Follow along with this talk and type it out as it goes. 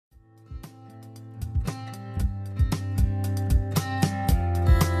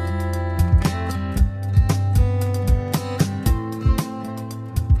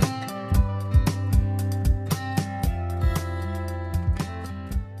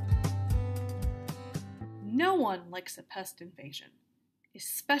No one likes a pest invasion,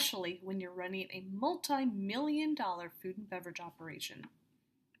 especially when you're running a multi-million-dollar food and beverage operation.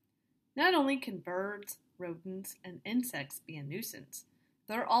 Not only can birds, rodents, and insects be a nuisance,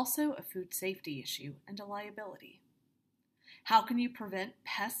 they're also a food safety issue and a liability. How can you prevent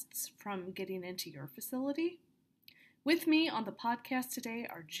pests from getting into your facility? With me on the podcast today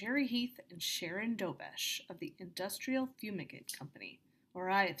are Jerry Heath and Sharon Dobesh of the Industrial Fumigant Company, or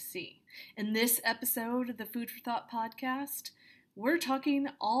IFC. In this episode of the Food for Thought podcast, we're talking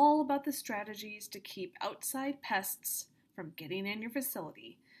all about the strategies to keep outside pests from getting in your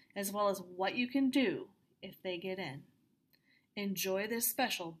facility, as well as what you can do if they get in. Enjoy this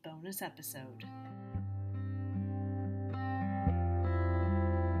special bonus episode.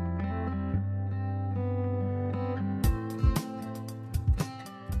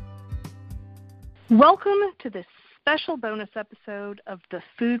 Welcome to this special bonus episode of the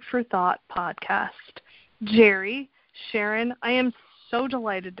Food for Thought podcast. Jerry, Sharon, I am so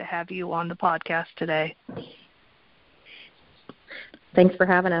delighted to have you on the podcast today. Thanks for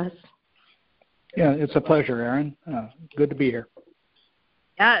having us. Yeah, it's a pleasure, Aaron. Good to be here.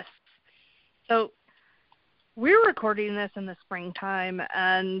 Yes. So we're recording this in the springtime,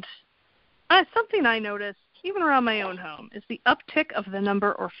 and something I noticed, even around my own home, is the uptick of the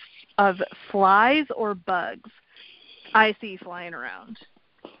number of flies or bugs I see flying around.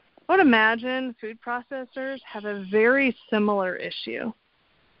 I would imagine food processors have a very similar issue.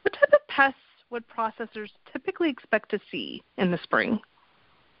 What type of pests would processors typically expect to see in the spring?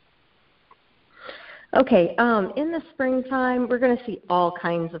 Okay, in the springtime, we're going to see all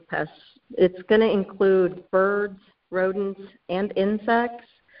kinds of pests. It's going to include birds, rodents, and insects.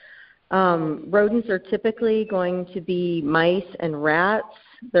 Rodents are typically going to be mice and rats.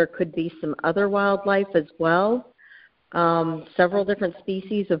 There could be some other wildlife as well, several different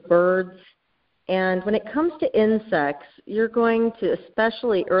species of birds. And when it comes to insects, you're going to,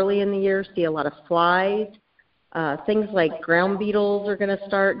 especially early in the year, see a lot of flies. Things like ground beetles are going to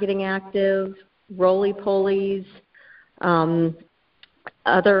start getting active, roly-polies,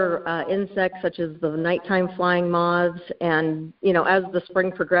 other insects such as the nighttime flying moths. And, as the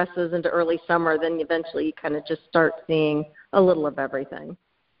spring progresses into early summer, then eventually you kind of just start seeing a little of everything.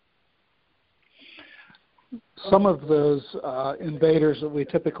 Some of those invaders that we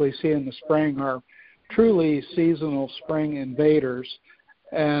typically see in the spring are truly seasonal spring invaders,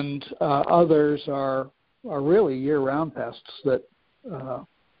 and others are really year-round pests that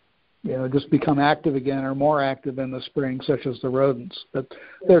just become active again or more active in the spring, such as the rodents, but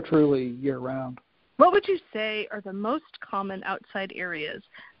they're truly year-round. What would you say are the most common outside areas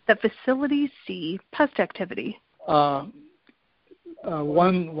that facilities see pest activity?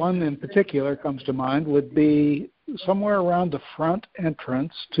 One in particular comes to mind would be somewhere around the front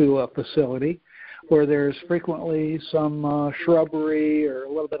entrance to a facility where there's frequently some shrubbery or a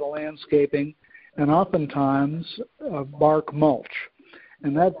little bit of landscaping, and oftentimes bark mulch.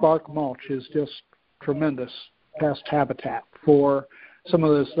 And that bark mulch is just tremendous pest habitat for some of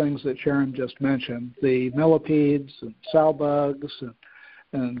those things that Sharon just mentioned, the millipedes and sow bugs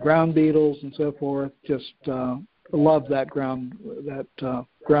and ground beetles and so forth. Just love that ground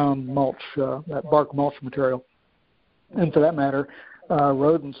mulch, that bark mulch material. And for that matter,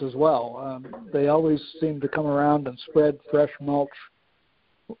 rodents as well. They always seem to come around and spread fresh mulch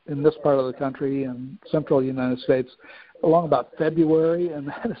in this part of the country and central United States along about February, and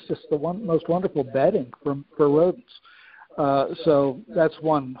that is just the most wonderful bedding for rodents. So that's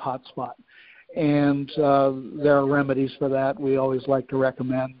one hot spot. And there are remedies for that. We always like to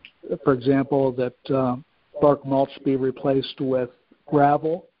recommend, for example, that bark mulch be replaced with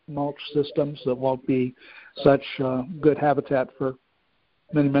gravel mulch systems that won't be such good habitat for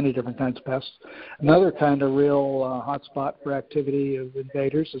many, many different kinds of pests. Another kind of real hot spot for activity of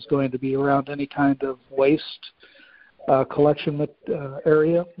invaders is going to be around any kind of waste collection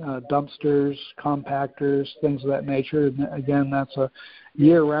area, dumpsters, compactors, things of that nature. And again, that's a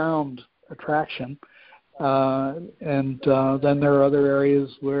year-round attraction. And then there are other areas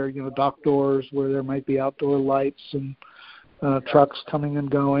where, dock doors where there might be outdoor lights and trucks coming and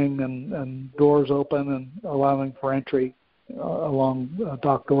going and doors open and allowing for entry along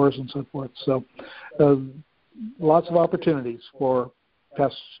dock doors and so forth. So lots of opportunities for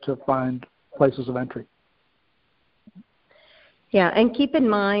pests to find places of entry. Yeah, and keep in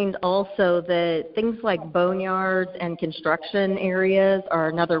mind also that things like boneyards and construction areas are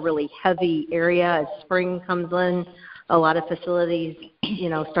another really heavy area. As spring comes in, a lot of facilities,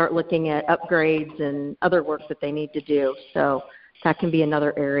 start looking at upgrades and other work that they need to do. So that can be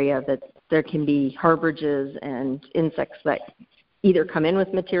another area that there can be harborages and insects that either come in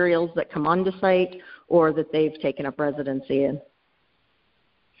with materials that come onto site or that they've taken up residency in.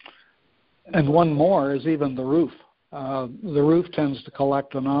 And one more is even the roof. The roof tends to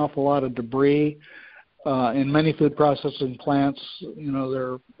collect an awful lot of debris. In many food processing plants,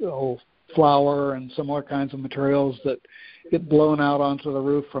 there are flour and similar kinds of materials that get blown out onto the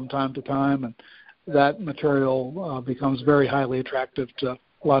roof from time to time, and that material becomes very highly attractive to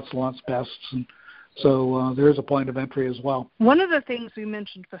lots and lots of pests. And so there's a point of entry as well. One of the things we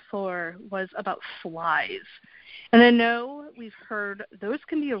mentioned before was about flies. And I know we've heard those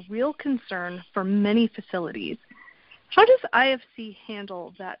can be a real concern for many facilities. How does IFC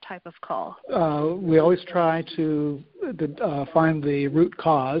handle that type of call? We always try to find the root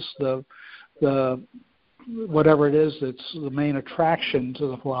cause, the whatever it is that's the main attraction to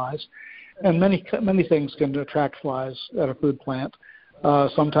the flies. And many things can attract flies at a food plant.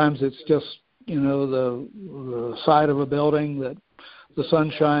 Sometimes it's just the side of a building that the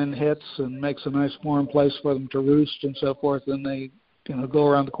sunshine hits and makes a nice warm place for them to roost and so forth, and they go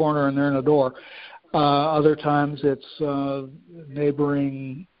around the corner and they're in a door. Other times it's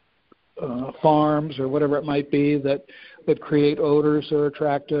neighboring farms or whatever it might be that create odors that are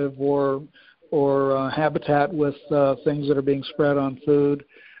attractive, or habitat with things that are being spread on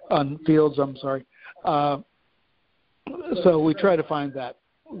fields. So we try to find that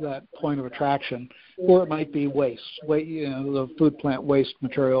point of attraction, or it might be waste, the food plant waste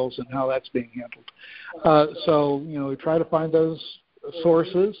materials and how that's being handled. So we try to find those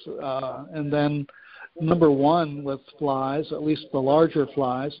sources, and then number one with flies, at least the larger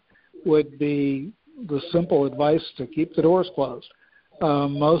flies, would be the simple advice to keep the doors closed.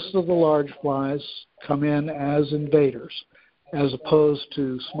 Most of the large flies come in as invaders, as opposed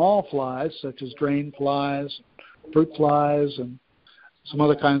to small flies such as drain flies, fruit flies, and some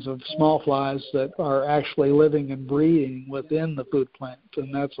other kinds of small flies that are actually living and breeding within the food plant,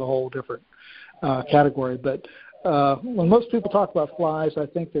 and that's a whole different category. But when most people talk about flies, I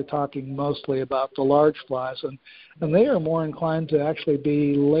think they're talking mostly about the large flies, and they are more inclined to actually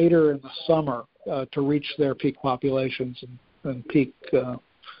be later in the summer to reach their peak populations and peak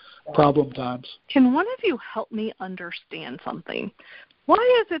problem times. Can one of you help me understand something?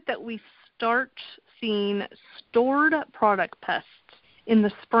 Why is it that we start seeing stored product pests in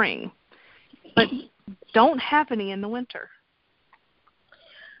the spring, but don't have any in the winter?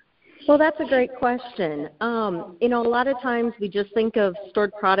 Well, that's a great question. A lot of times we just think of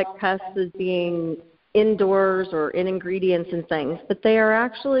stored product pests as being indoors or in ingredients and things, but they are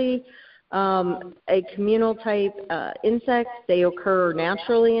actually a communal type insect. They occur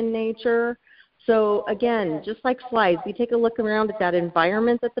naturally in nature. So again, just like flies, we take a look around at that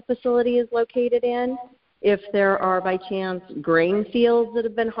environment that the facility is located in. If there are, by chance, grain fields that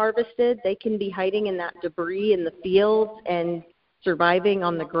have been harvested, they can be hiding in that debris in the fields and surviving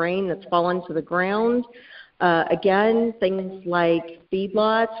on the grain that's fallen to the ground. Again, things like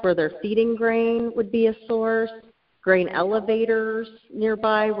feedlots where they're feeding grain would be a source, grain elevators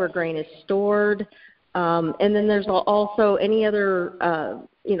nearby where grain is stored. And then there's also any other,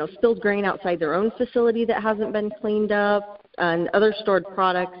 spilled grain outside their own facility that hasn't been cleaned up, and other stored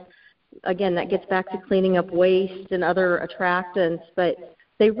products. Again, that gets back to cleaning up waste and other attractants, but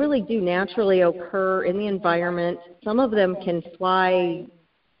they really do naturally occur in the environment. Some of them can fly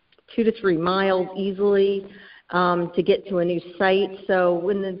 2 to 3 miles easily to get to a new site. So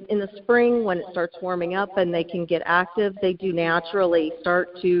in the spring, when it starts warming up and they can get active, they do naturally start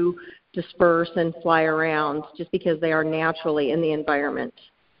to disperse and fly around just because they are naturally in the environment.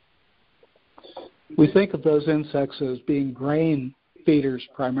 We think of those insects as being grain feeders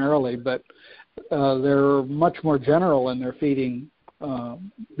primarily, but they're much more general in their feeding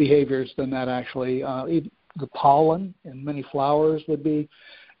behaviors than that actually. The pollen in many flowers would be,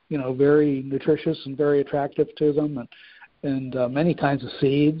 very nutritious and very attractive to them, and many kinds of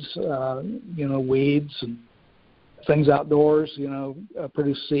seeds, weeds and things outdoors,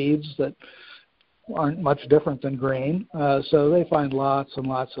 produce seeds that aren't much different than grain. So they find lots and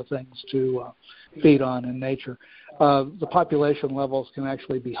lots of things to feed on in nature. The population levels can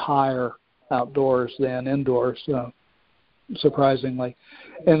actually be higher outdoors than indoors, surprisingly.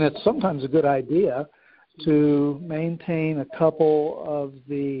 And it's sometimes a good idea to maintain a couple of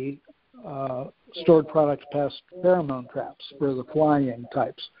the stored product pest pheromone traps for the flying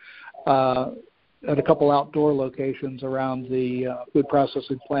types at a couple outdoor locations around the food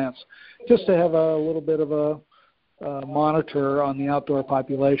processing plants, just to have a little bit of a monitor on the outdoor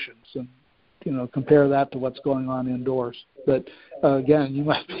populations and compare that to what's going on indoors. But again, you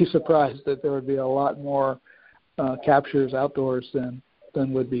might be surprised that there would be a lot more captures outdoors than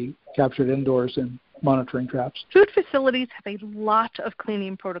would be captured indoors in monitoring traps. Food facilities have a lot of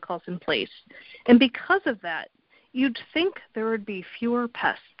cleaning protocols in place, and because of that, you'd think there would be fewer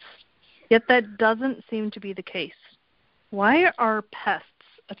pests, yet that doesn't seem to be the case. Why are pests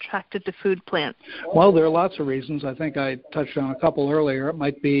attracted to food plants? Well, there are lots of reasons. I think I touched on a couple earlier. It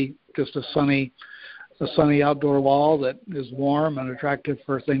might be just a sunny outdoor wall that is warm and attractive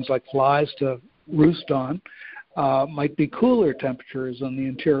for things like flies to roost on. Might be cooler temperatures in the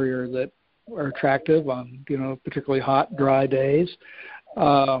interior that are attractive on, particularly hot, dry days.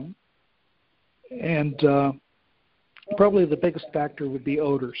 And probably the biggest factor would be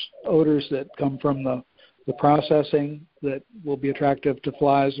odors that come from the processing that will be attractive to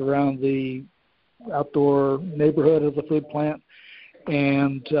flies around the outdoor neighborhood of the food plant,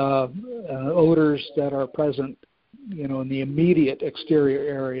 and odors that are present, in the immediate exterior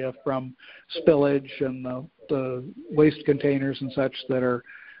area from spillage and the waste containers and such that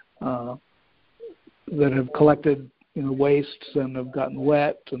have collected, wastes and have gotten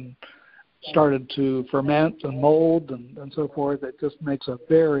wet and started to ferment and mold and so forth. It just makes a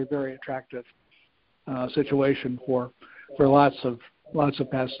very, very attractive situation for lots of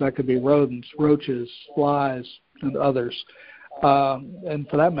pests. That could be rodents, roaches, flies, and others. And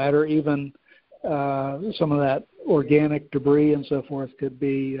for that matter, even some of that organic debris and so forth could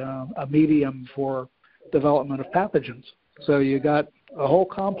be a medium for development of pathogens. So you got a whole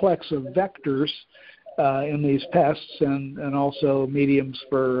complex of vectors in these pests and also mediums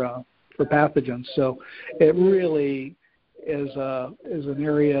for pathogens. So it really is an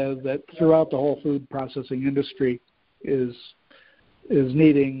area that throughout the whole food processing industry is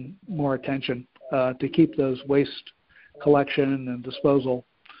needing more attention to keep those waste collection and disposal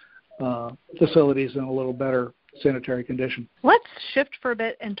facilities in a little better sanitary condition. Let's shift for a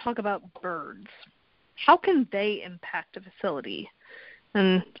bit and talk about birds. How can they impact a facility?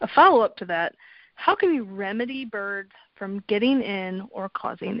 And a follow-up to that, how can you remedy birds from getting in or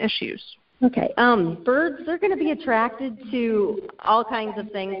causing issues? Okay. Birds, they're going to be attracted to all kinds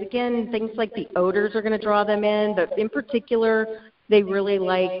of things. Again, things like the odors are going to draw them in, but in particular, they really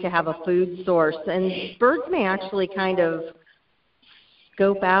like to have a food source. And birds may actually kind of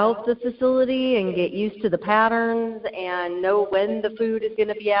scope out the facility and get used to the patterns and know when the food is going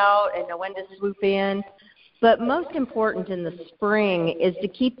to be out and know when to swoop in. But most important in the spring is to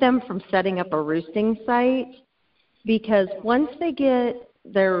keep them from setting up a roosting site, because once they get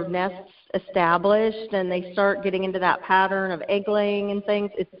their nests established and they start getting into that pattern of egg laying and things,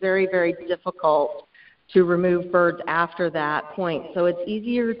 it's very, very difficult to remove birds after that point. So it's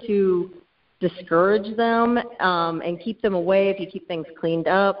easier to discourage them and keep them away if you keep things cleaned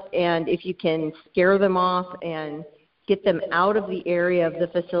up, and if you can scare them off and get them out of the area of the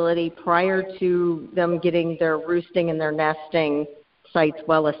facility prior to them getting their roosting and their nesting sites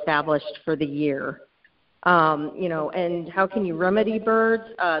well established for the year. And how can you remedy birds?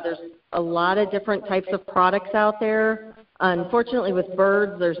 There's a lot of different types of products out there. Unfortunately, with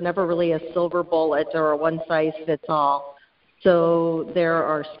birds, there's never really a silver bullet or a one-size-fits-all. So there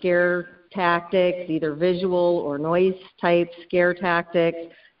are scare tactics, either visual or noise-type scare tactics.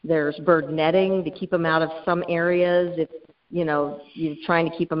 There's bird netting to keep them out of some areas if, you're trying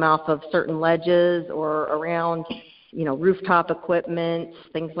to keep them off of certain ledges or around, rooftop equipment,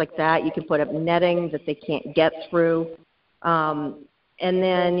 things like that. You can put up netting that they can't get through. And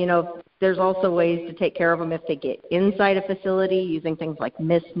then, there's also ways to take care of them if they get inside a facility using things like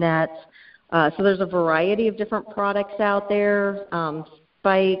mist nets. So there's a variety of different products out there,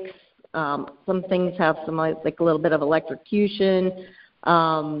 spikes. Some things have some like a little bit of electrocution.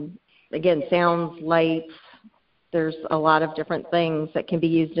 Again, sounds, lights. There's a lot of different things that can be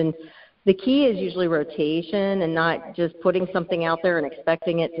used. And the key is usually rotation and not just putting something out there and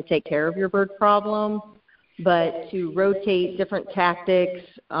expecting it to take care of your bird problem, but to rotate different tactics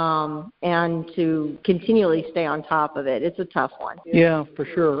and to continually stay on top of it. It's a tough one. Yeah, for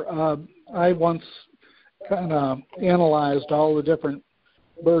sure. I once kind of analyzed all the different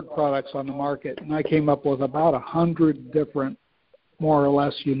bird products on the market, and I came up with about 100 different, more or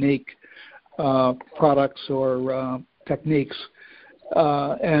less unique products or techniques.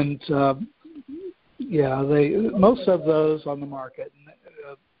 Most of those on the market,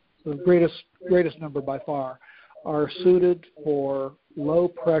 the greatest number by far, are suited for low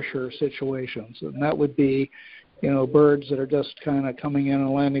pressure situations, and that would be, birds that are just kind of coming in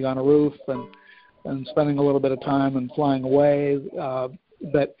and landing on a roof and spending a little bit of time and flying away.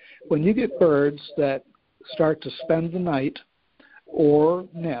 But when you get birds that start to spend the night or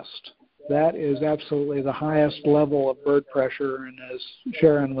nest, that is absolutely the highest level of bird pressure. And as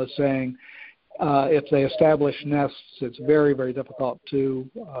Sharon was saying, if they establish nests, it's very, very difficult to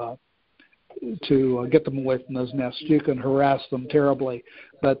get them away from those nests. You can harass them terribly,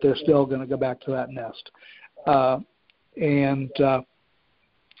 but they're still going to go back to that nest.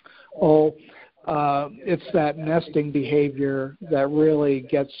 It's that nesting behavior that really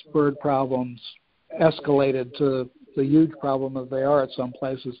gets bird problems escalated to the huge problem that they are at some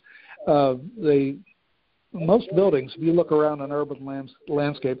places. Most buildings, if you look around an urban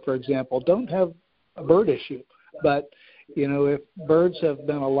landscape, for example, don't have a bird issue. But, if birds have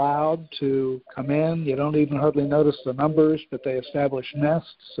been allowed to come in, you don't even hardly notice the numbers, but they establish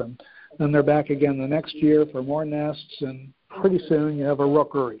nests, and then they're back again the next year for more nests, and pretty soon you have a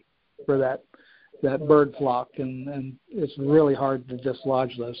rookery for that bird flock, and it's really hard to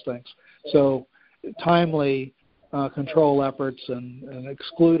dislodge those things. So timely control efforts and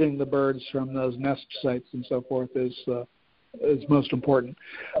excluding the birds from those nest sites and so forth is most important.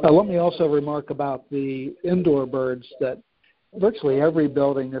 Let me also remark about the indoor birds that virtually every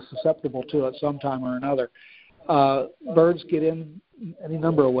building is susceptible to at some time or another. Birds get in any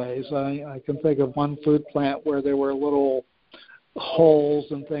number of ways. I can think of one food plant where there were little holes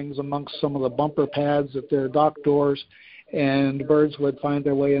and things amongst some of the bumper pads at their dock doors, and birds would find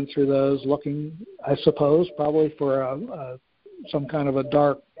their way in through those looking, I suppose, probably for some kind of a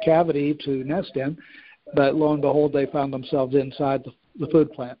dark cavity to nest in, but lo and behold, they found themselves inside the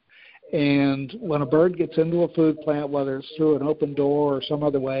food plant. And when a bird gets into a food plant, whether it's through an open door or some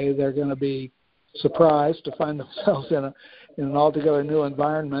other way, they're going to be surprised to find themselves in an altogether new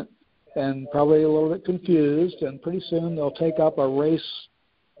environment and probably a little bit confused, and pretty soon they'll take up a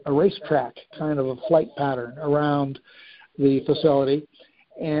racetrack kind of a flight pattern around the facility,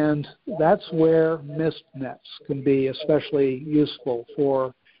 and that's where mist nets can be especially useful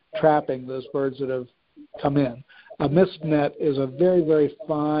for trapping those birds that have come in. A mist net is a very, very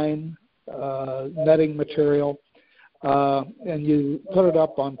fine netting material, and you put it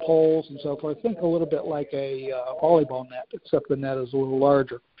up on poles and so forth. Think a little bit like a volleyball net, except the net is a little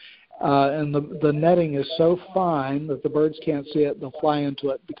larger. And the netting is so fine that the birds can't see it. They'll fly into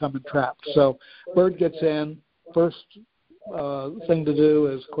it, becoming trapped. So bird gets in. First thing to do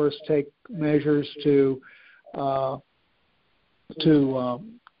is, of course, take measures to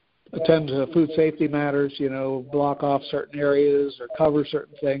attend to food safety matters, block off certain areas or cover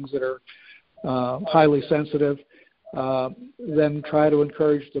certain things that are highly sensitive. Then try to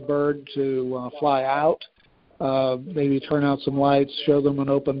encourage the bird to fly out. Maybe turn out some lights, show them an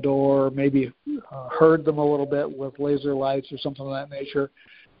open door, maybe herd them a little bit with laser lights or something of that nature,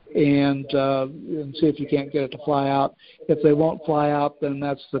 and see if you can't get it to fly out. If they won't fly out, then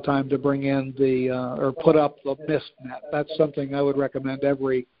that's the time to bring in or put up the mist net. That's something I would recommend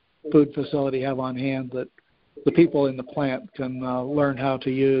every food facility have on hand that the people in the plant can learn how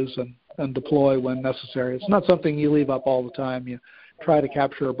to use and deploy when necessary. It's not something you leave up all the time. You try to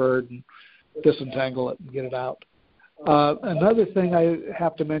capture a bird and disentangle it and get it out. Another thing I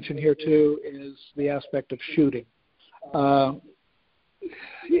have to mention here, too, is the aspect of shooting.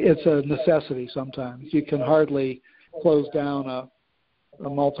 It's a necessity sometimes. You can hardly close down a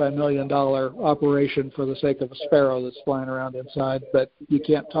multi-million-dollar operation for the sake of a sparrow that's flying around inside, but you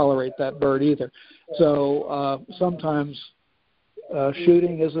can't tolerate that bird either. So sometimes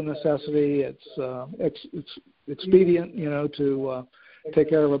shooting is a necessity. It's expedient, to take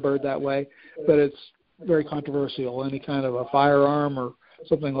care of a bird that way, but it's very controversial. Any kind of a firearm or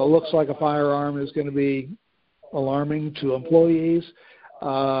something that looks like a firearm is going to be alarming to employees.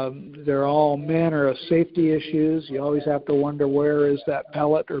 There are all manner of safety issues. You always have to wonder, where is that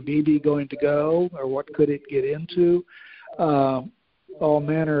pellet or BB going to go, or what could it get into? All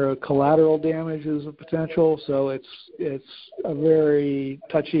manner of collateral damages of potential, so it's a very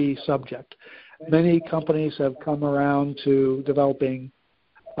touchy subject. Many companies have come around to developing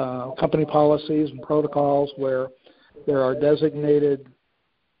company policies and protocols where there are designated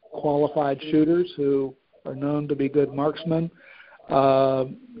qualified shooters who are known to be good marksmen.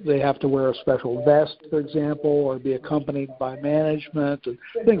 They have to wear a special vest, for example, or be accompanied by management and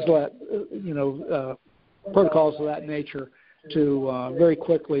things like that, protocols of that nature to very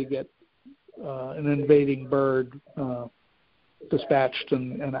quickly get an invading bird dispatched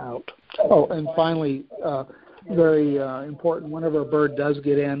and out. Oh, and finally, very important, whenever a bird does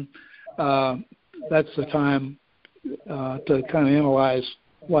get in, that's the time to kind of analyze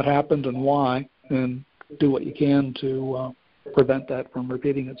what happened and why, and do what you can to prevent that from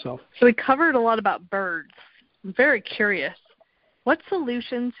repeating itself. So we covered a lot about birds. I'm very curious. What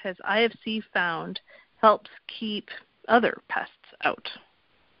solutions has IFC found helps keep other pests out?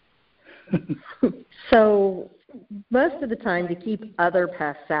 So most of the time, to keep other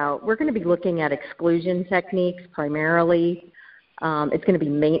pests out, we're going to be looking at exclusion techniques primarily. It's going to be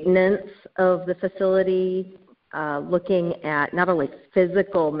maintenance of the facility, looking at not only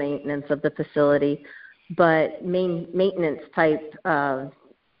physical maintenance of the facility, but maintenance type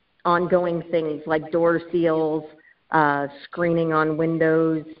ongoing things like door seals, screening on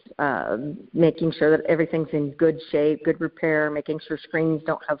windows, making sure that everything's in good shape, good repair, making sure screens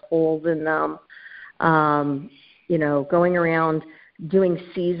don't have holes in them, going around doing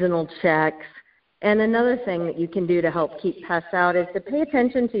seasonal checks. And another thing that you can do to help keep pests out is to pay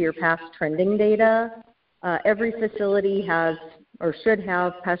attention to your past trending data. Every facility has or should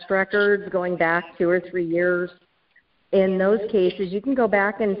have pest records going back 2 or 3 years. In those cases, you can go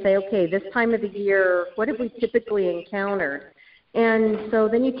back and say, okay, this time of the year, what have we typically encountered? And so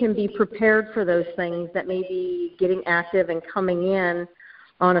then you can be prepared for those things that may be getting active and coming in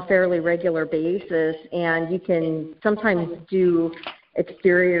on a fairly regular basis. And you can sometimes do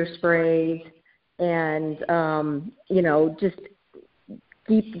exterior sprays and, just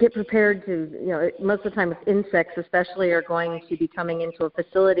get prepared to, most of the time with insects especially are going to be coming into a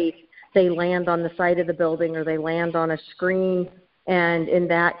facility. They land on the side of the building or they land on a screen. And in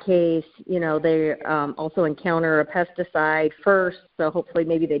that case, they also encounter a pesticide first. So hopefully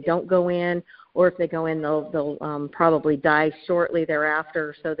maybe they don't go in, or if they go in, they'll probably die shortly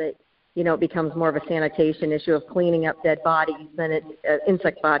thereafter, so that, it becomes more of a sanitation issue of cleaning up dead bodies than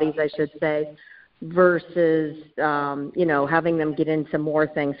insect bodies, I should say, versus, having them get into more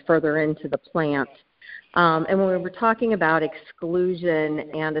things further into the plant. And when we were talking about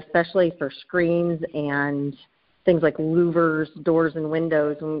exclusion, and especially for screens and things like louvers, doors, and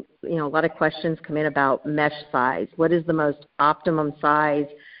windows, and, a lot of questions come in about mesh size. What is the most optimum size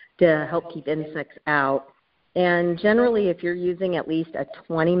to help keep insects out? And generally, if you're using at least a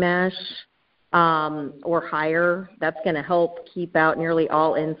 20 mesh or higher, that's going to help keep out nearly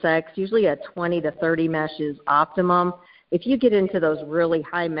all insects. Usually a 20 to 30 mesh is optimum. If you get into those really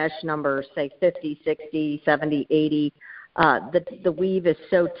high mesh numbers, say 50, 60, 70, 80, the weave is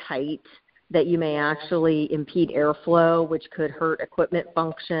so tight that you may actually impede airflow, which could hurt equipment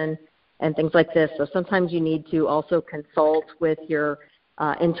function and things like this. So sometimes you need to also consult with your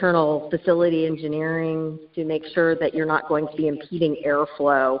internal facility engineering to make sure that you're not going to be impeding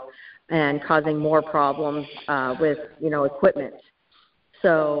airflow and causing more problems with, equipment.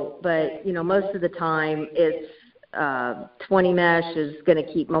 So, but, most of the time it's 20 mesh is going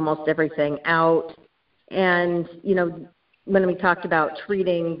to keep almost everything out. And, when we talked about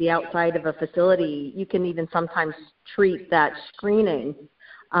treating the outside of a facility, you can even sometimes treat that screening.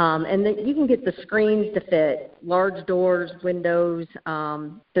 And then you can get the screens to fit large doors, windows.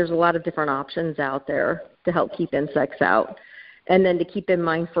 There's a lot of different options out there to help keep insects out. And then to keep in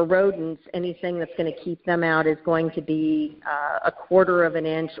mind for rodents, anything that's going to keep them out is going to be 1/4 of an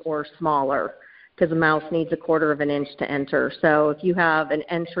inch or smaller, because a mouse needs 1/4 of an inch to enter. So if you have an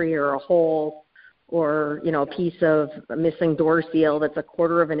entry or a hole or, a piece of a missing door seal that's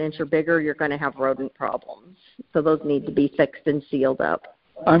 1/4 of an inch or bigger, you're going to have rodent problems. So those need to be fixed and sealed up.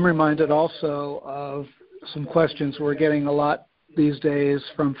 I'm reminded also of some questions we're getting a lot these days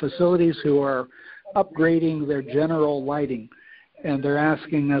from facilities who are upgrading their general lighting, and they're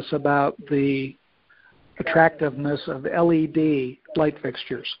asking us about the attractiveness of LED light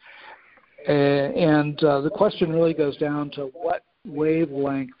fixtures. And the question really goes down to what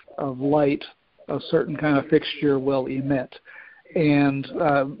wavelength of light a certain kind of fixture will emit. And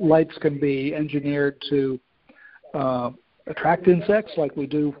lights can be engineered to attract insects like we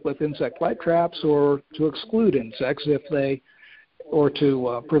do with insect light traps, or to exclude insects or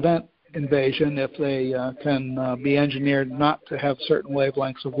to prevent invasion if they can be engineered not to have certain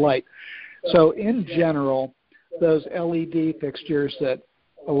wavelengths of light. So in general, those LED fixtures that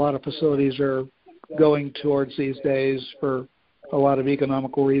a lot of facilities are going towards these days for a lot of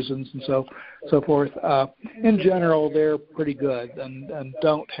economical reasons and so forth, in general, they're pretty good and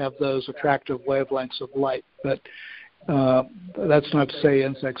don't have those attractive wavelengths of light. But that's not to say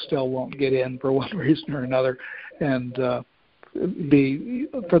insects still won't get in for one reason or another and be,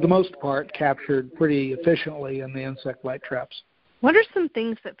 for the most part, captured pretty efficiently in the insect light traps. What are some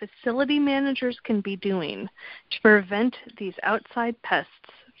things that facility managers can be doing to prevent these outside pests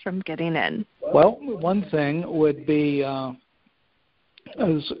from getting in? Well, one thing would be,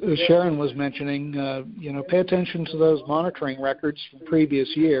 as Sharon was mentioning, pay attention to those monitoring records from previous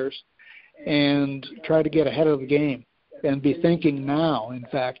years and try to get ahead of the game and be thinking now, in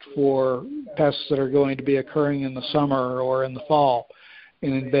fact, for pests that are going to be occurring in the summer or in the fall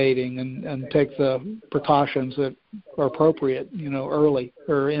in invading, and take the precautions that are appropriate, early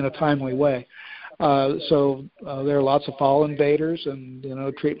or in a timely way. So there are lots of fall invaders and,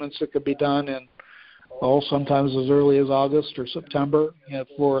 treatments that could be done in sometimes as early as August or September,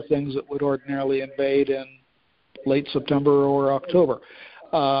 for things that would ordinarily invade in late September or October.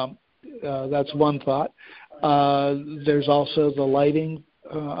 That's one thought. There's also the lighting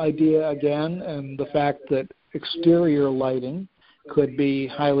idea again, and the fact that exterior lighting could be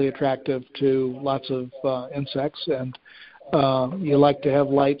highly attractive to lots of insects, and you like to have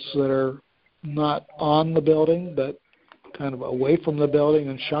lights that are not on the building but kind of away from the building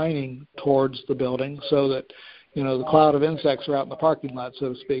and shining towards the building, so that the cloud of insects are out in the parking lot,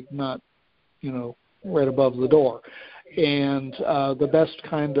 so to speak, not right above the door. And the best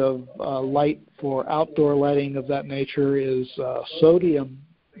kind of light for outdoor lighting of that nature is sodium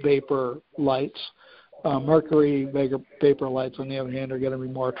vapor lights. Mercury vapor lights, on the other hand, are going to be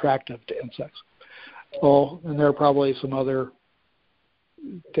more attractive to insects. And there are probably some other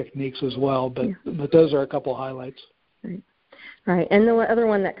techniques as well, but those are a couple highlights. Right. And the other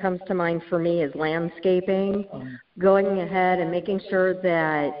one that comes to mind for me is landscaping, going ahead and making sure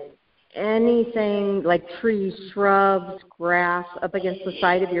that anything like trees, shrubs, grass up against the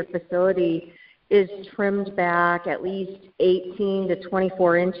side of your facility is trimmed back at least 18 to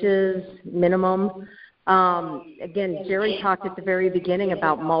 24 inches minimum. Again, Jerry talked at the very beginning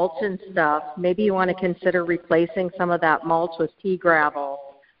about mulch and stuff. Maybe you want to consider replacing some of that mulch with pea gravel.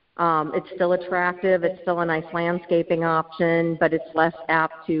 It's still attractive. It's still a nice landscaping option, but it's less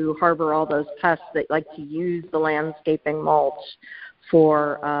apt to harbor all those pests that like to use the landscaping mulch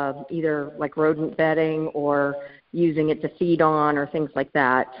for either like rodent bedding or using it to feed on or things like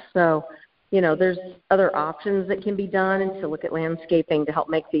that. So, there's other options that can be done, and to look at landscaping to help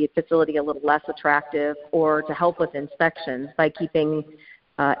make the facility a little less attractive, or to help with inspections by keeping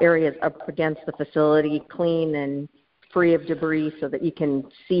areas up against the facility clean and free of debris so that you can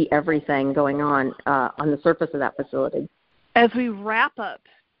see everything going on the surface of that facility. As we wrap up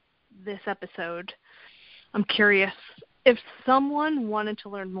this episode, I'm curious, if someone wanted to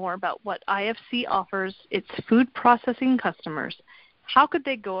learn more about what IFC offers its food processing customers, how could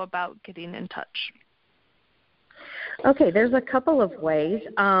they go about getting in touch? Okay, there's a couple of ways.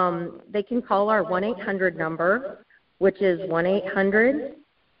 They can call our 1-800 number, which is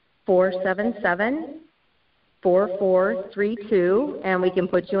 1-800-477-4432, and we can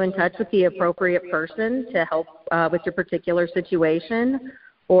put you in touch with the appropriate person to help with your particular situation,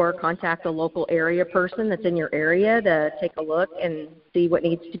 or contact a local area person that's in your area to take a look and see what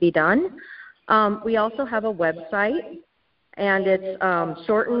needs to be done. We also have a website, and it's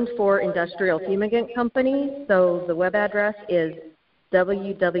shortened for Industrial Fumigant Company. So the web address is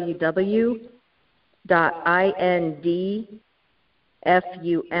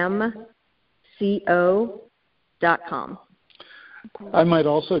www.indfumco.com. I might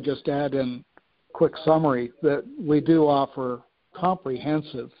also just add in quick summary that we do offer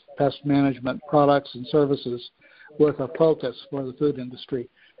comprehensive pest management products and services with a focus for the food industry.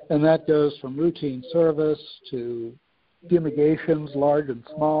 And that goes from routine service to fumigations, large and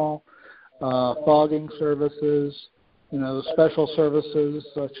small, fogging services, special services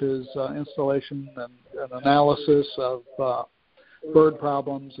such as installation and analysis of bird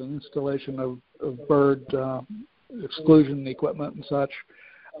problems and installation of bird exclusion equipment and such.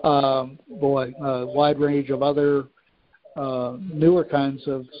 A wide range of other newer kinds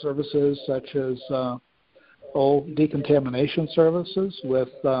of services such as decontamination services with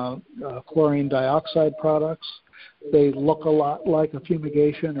chlorine dioxide products. They look a lot like a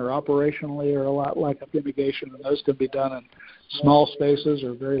fumigation, or operationally are a lot like a fumigation, and those can be done in small spaces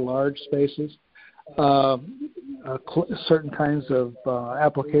or very large spaces. Certain kinds of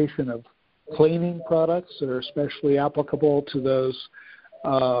application of cleaning products that are especially applicable to those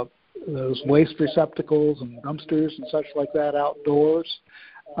waste receptacles and dumpsters and such like that outdoors.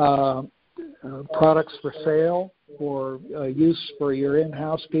 Products for sale for use for your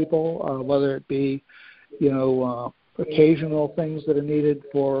in-house people, whether it be occasional things that are needed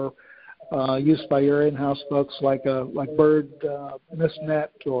for use by your in-house folks, like bird mist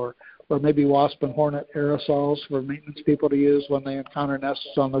net, or maybe wasp and hornet aerosols for maintenance people to use when they encounter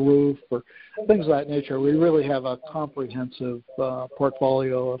nests on the roof, or things of that nature. We really have a comprehensive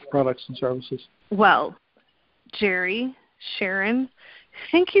portfolio of products and services. Well, Jerry, Sharon,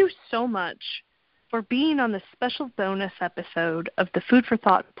 thank you so much for being on this special bonus episode of the Food for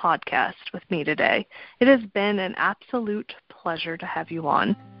Thought podcast with me today. It has been an absolute pleasure to have you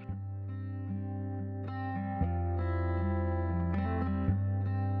on.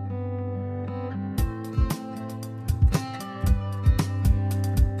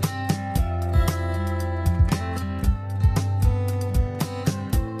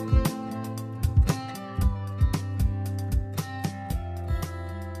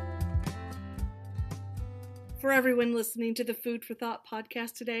 For everyone listening to the Food for Thought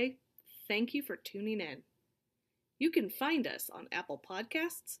podcast today, thank you for tuning in. You can find us on Apple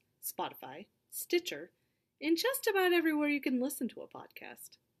Podcasts, Spotify, Stitcher, and just about everywhere you can listen to a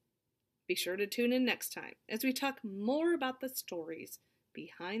podcast. Be sure to tune in next time as we talk more about the stories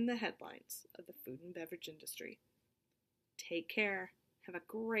behind the headlines of the food and beverage industry. Take care. Have a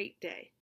great day.